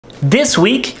This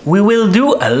week, we will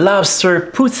do a lobster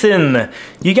poutine.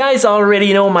 You guys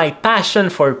already know my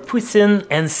passion for poutine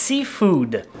and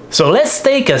seafood. So let's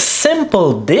take a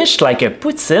simple dish like a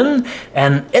poutine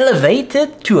and elevate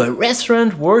it to a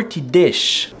restaurant-worthy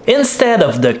dish. Instead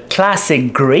of the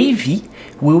classic gravy,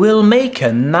 we will make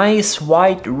a nice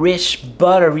white rich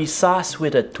buttery sauce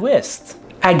with a twist.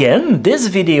 Again, this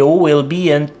video will be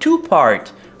in two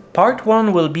parts. Part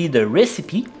 1 will be the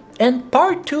recipe and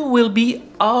part 2 will be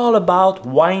all about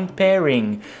wine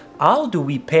pairing. How do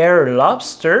we pair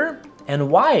lobster and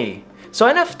why? So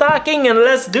enough talking and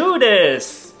let's do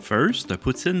this! First, the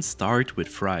poutine starts with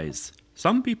fries.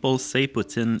 Some people say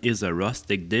poutine is a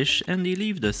rustic dish and they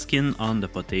leave the skin on the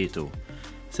potato.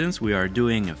 Since we are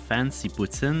doing a fancy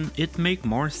poutine, it makes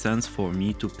more sense for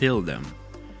me to peel them.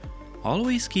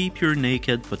 Always keep your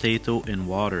naked potato in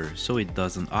water so it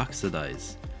doesn't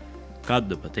oxidize. Cut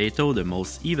the potato the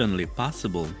most evenly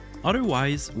possible,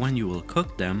 otherwise when you will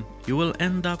cook them, you will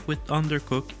end up with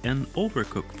undercooked and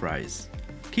overcooked fries.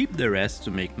 Keep the rest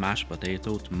to make mashed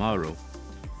potato tomorrow.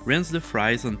 Rinse the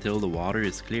fries until the water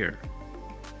is clear.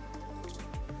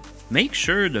 Make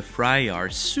sure the fries are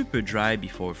super dry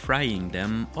before frying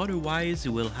them, otherwise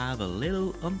you will have a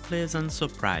little unpleasant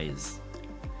surprise.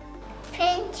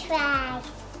 French fries.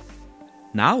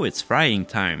 Now it's frying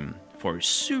time. For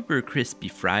super crispy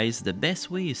fries, the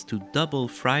best way is to double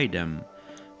fry them.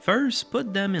 First,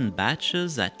 put them in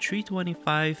batches at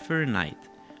 325 Fahrenheit.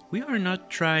 We are not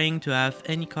trying to have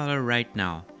any color right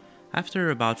now.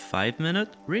 After about 5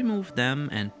 minutes, remove them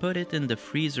and put it in the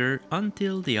freezer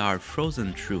until they are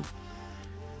frozen through.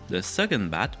 The second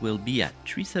batch will be at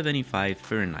 375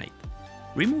 Fahrenheit.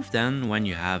 Remove them when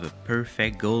you have a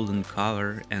perfect golden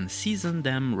color and season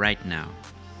them right now.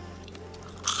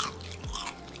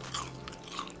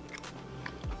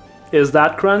 Is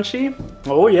that crunchy?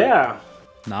 Oh yeah!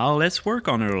 Now let's work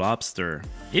on our lobster.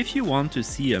 If you want to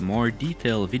see a more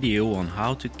detailed video on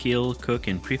how to kill, cook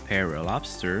and prepare a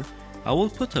lobster, I will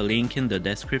put a link in the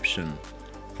description.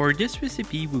 For this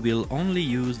recipe we will only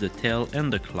use the tail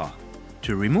and the claw.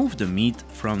 To remove the meat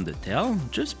from the tail,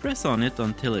 just press on it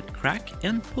until it cracks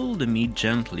and pull the meat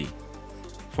gently.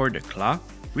 For the claw,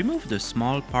 remove the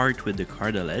small part with the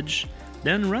cartilage,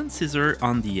 then run scissors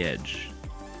on the edge.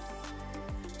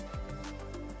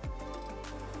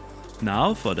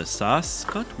 Now for the sauce,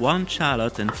 cut 1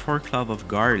 shallot and 4 cloves of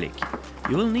garlic.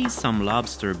 You will need some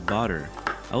lobster butter.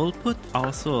 I will put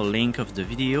also a link of the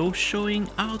video showing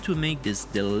how to make this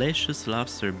delicious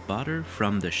lobster butter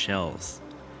from the shells.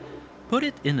 Put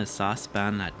it in a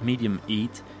saucepan at medium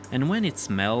heat and when it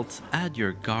melts, add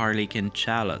your garlic and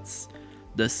shallots.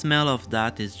 The smell of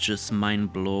that is just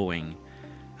mind-blowing.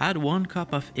 Add 1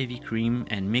 cup of heavy cream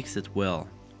and mix it well.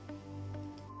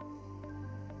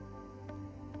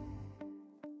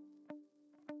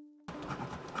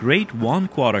 Grate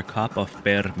 1/4 cup of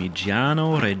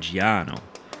Permediano Reggiano.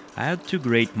 I had to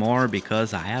grate more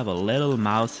because I have a little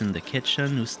mouse in the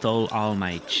kitchen who stole all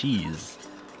my cheese.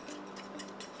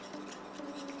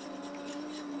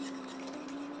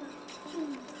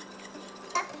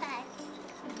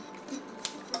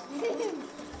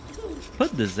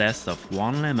 Put the zest of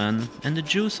 1 lemon and the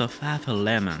juice of half a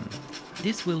lemon.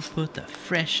 This will put a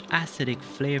fresh acidic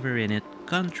flavor in it,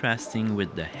 contrasting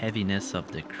with the heaviness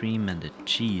of the cream and the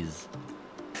cheese.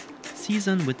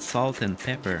 Season with salt and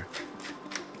pepper.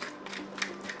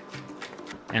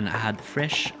 And add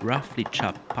fresh, roughly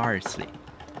chopped parsley.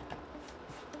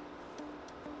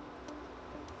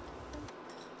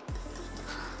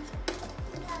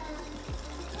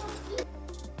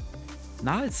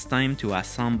 Now it's time to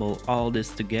assemble all this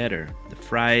together. The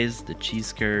fries, the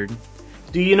cheese curd.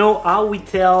 Do you know how we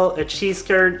tell a cheese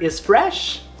curd is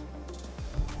fresh?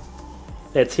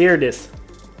 Let's hear this.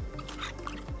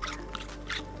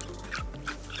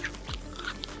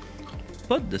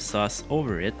 Put the sauce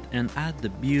over it and add the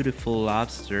beautiful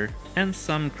lobster and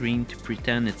some cream to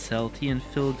pretend it's healthy and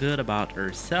feel good about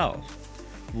herself.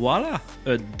 Voila!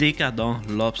 A décadent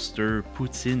lobster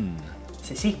poutine.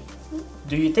 Ceci,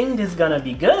 do you think this is gonna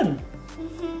be good?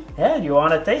 Yeah, you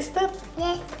wanna taste it?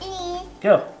 Yes, please.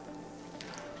 Go.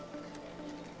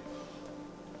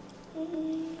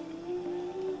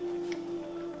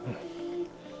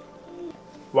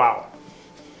 Wow.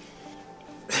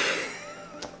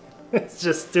 It's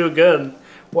just too good.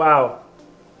 Wow.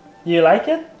 You like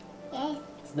it? Yes.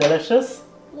 It's delicious?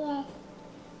 Yes.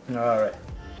 Alright.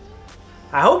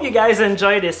 I hope you guys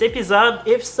enjoyed this episode.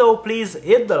 If so, please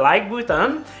hit the like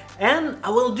button. And I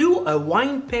will do a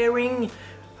wine pairing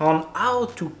on how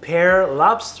to pair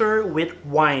lobster with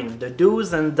wine. The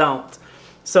do's and don'ts.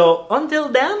 So until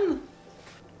then,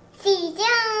 See you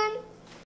soon.